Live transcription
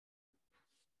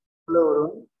Hello,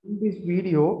 everyone. In this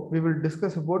video, we will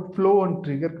discuss about flow and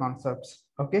trigger concepts.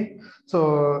 Okay,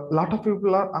 so a lot of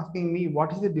people are asking me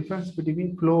what is the difference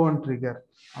between flow and trigger.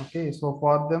 Okay, so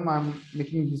for them, I'm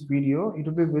making this video. It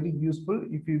will be very useful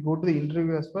if you go to the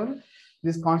interview as well.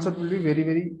 This concept will be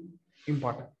very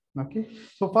important. Okay,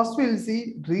 so first we'll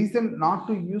see reason not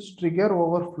to use trigger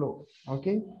over flow.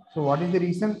 Okay, so what is the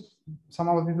reason some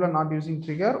of the people are not using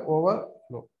trigger over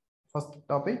flow? First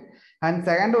topic. And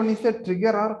second one is the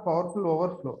trigger or powerful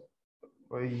overflow.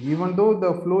 Even though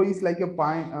the flow is like a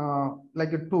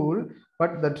like a tool,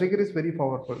 but the trigger is very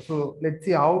powerful. So let's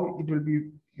see how it will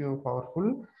be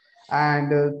powerful.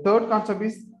 And third concept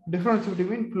is difference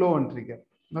between flow and trigger.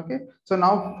 Okay. So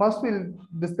now first we'll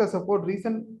discuss about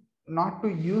reason not to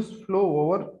use flow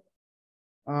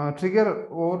over trigger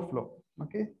overflow.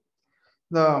 Okay.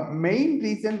 The main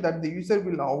reason that the user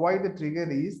will avoid the trigger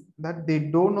is that they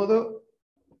don't know the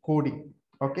coding.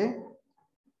 Okay,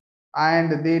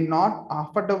 and they not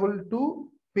affordable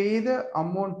to pay the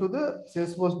amount to the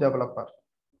Salesforce developer.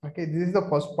 Okay, this is the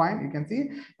first point. You can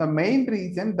see the main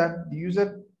reason that the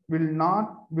user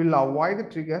will avoid the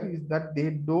trigger is that they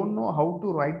don't know how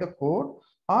to write the code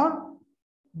or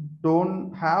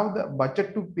don't have the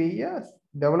budget to pay a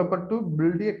developer to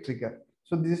build a trigger.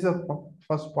 So this is the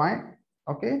first point.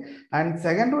 Okay, and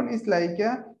second one is like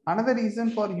another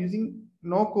reason for using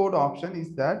no code option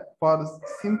is that for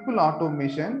simple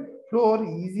automation, flow are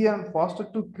easier and faster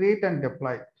to create and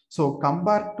deploy. So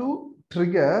compared to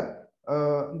trigger,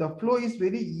 the flow is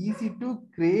very easy to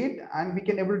create and we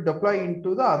can able to deploy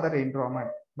into the other environment.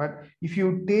 But if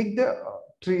you take the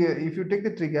trigger, if you take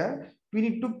the trigger, we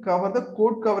need to cover the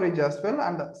code coverage as well,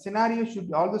 and the scenario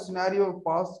should all the scenario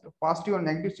positive and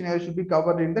negative scenario should be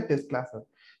covered in the test classes.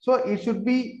 So it should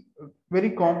be very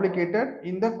complicated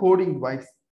in the coding wise.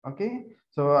 Okay,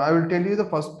 so I will tell you the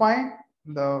first point.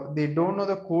 They don't know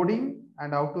the coding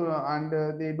and how to,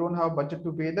 and they don't have budget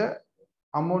to pay the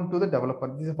amount to the developer.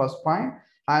 This is the first point.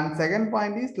 And second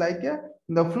point is like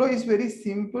the flow is very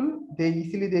simple. They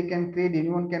can create,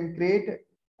 anyone can create,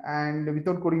 and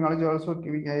without coding knowledge also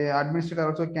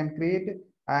administrator also can create,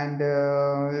 and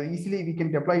easily we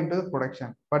can deploy into the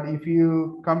production. But if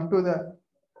you come to the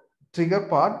trigger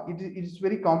part, it is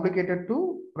very complicated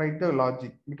to write the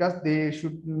logic because they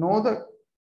should know the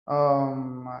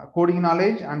coding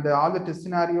knowledge, and all the test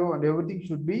scenario and everything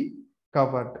should be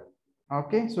covered.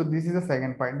 Okay, so this is the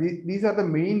second point. These are the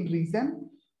main reason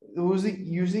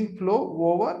using flow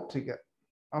over trigger.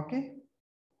 Okay,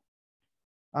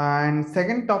 and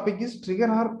second topic is trigger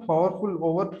are powerful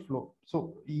overflow.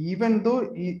 So even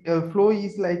though flow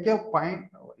is like a fine,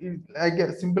 like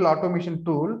a simple automation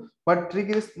tool, but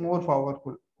trigger is more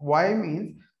powerful. Why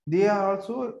means they are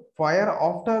also fire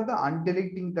after the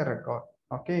undeleting the record.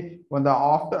 Okay, when the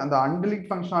after and the undelete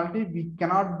functionality we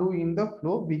cannot do in the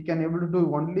flow, we can able to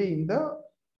do only in the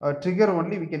trigger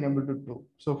only we can able to do.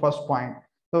 So first point.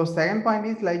 So second point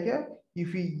is like a,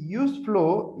 if we use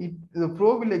flow, the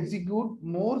flow will execute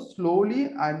more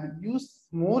slowly and use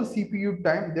more CPU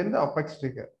time than the Apex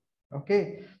trigger.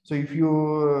 Okay, so if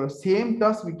you same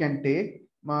task we can take,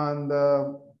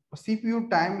 the CPU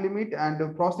time limit and the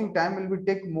processing time will be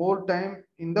take more time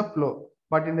in the flow,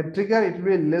 but in the trigger it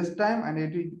will be less time, and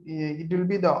it will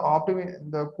be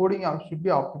the coding should be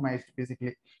optimized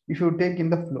basically if you take in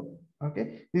the flow.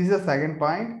 Okay, this is the second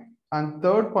point. And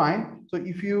third point, so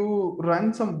if you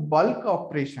run some bulk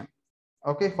operation,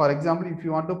 okay, for example, if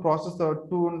you want to process the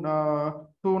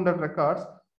 200 records,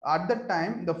 at that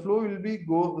time the flow will be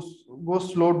go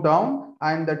slowed down,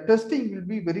 and the testing will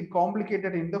be very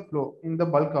complicated in the flow in the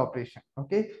bulk operation.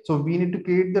 Okay, so we need to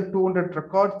create the 200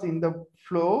 records in the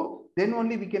flow, then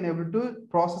only we can able to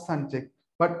process and check.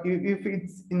 But if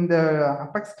it's in the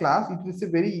Apex class, it is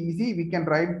very easy. We can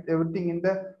write everything in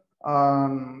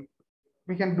the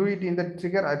we can do it in the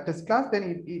trigger at test class,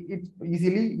 then it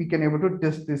easily we can able to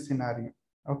test this scenario.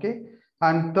 Okay,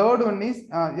 and third one is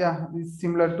yeah, is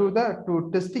similar to the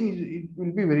testing, it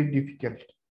will be very difficult.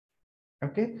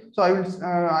 Okay, so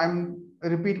I'm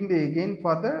repeating the again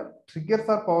for the triggers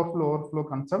are powerful overflow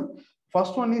concept.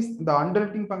 First one is the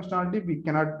underwriting functionality we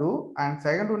cannot do, and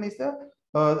second one is the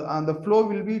and the flow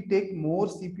will be take more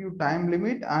CPU time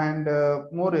limit and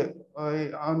more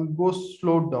and go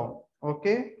slowed down.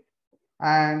 Okay,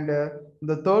 and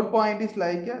the third point is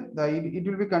like it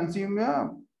will be consume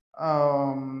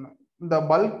the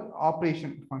bulk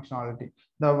operation functionality.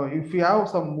 If you have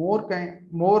some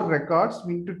more records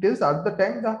we need to test, at the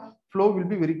time the flow will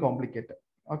be very complicated.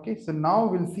 Okay, so now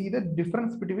we'll see the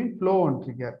difference between flow and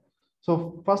trigger.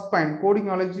 So first point, coding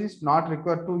knowledge is not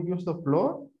required to use the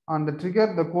flow, and the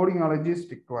trigger the coding knowledge is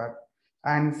required.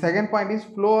 And second point is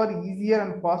flow are easier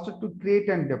and faster to create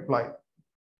and deploy.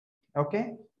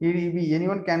 Okay,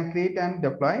 anyone can create and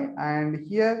deploy, and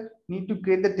here need to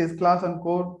create the test class and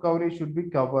code coverage should be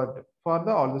covered for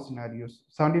the all the scenarios.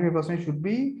 75% should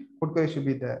be code coverage should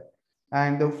be there,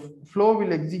 and the flow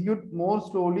will execute more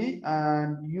slowly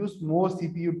and use more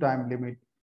CPU time limit,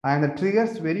 and the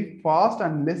triggers very fast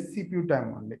and less CPU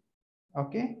time only.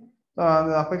 Okay, so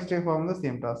the apex take from the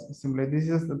same task. Similarly, this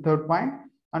is the third point,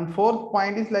 and fourth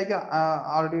point is like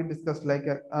already discussed, like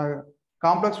a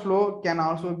complex flow can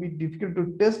also be difficult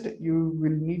to test. You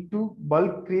will need to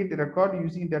bulk create a record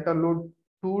using data load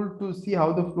tool to see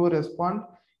how the flow responds.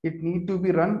 It need to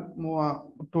be run more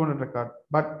 200 record.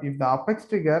 But if the apex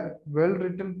trigger well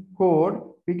written code,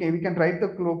 we can write the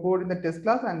code in the test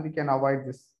class and we can avoid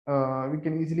this. We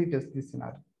can easily test this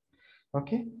scenario.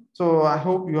 Okay, so I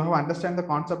hope you have understand the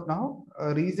concept now.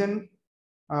 Reason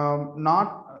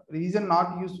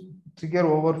not use trigger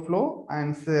overflow,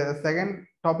 and second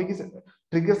topic is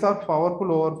triggers are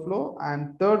powerful overflow,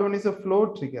 and third one is a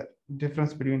flow trigger,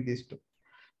 difference between these two.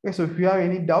 Okay, so if you have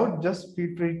any doubt, just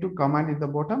feel free to comment in the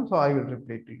bottom, so I will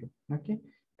reply to you. Okay,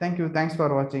 thank you, thanks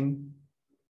for watching.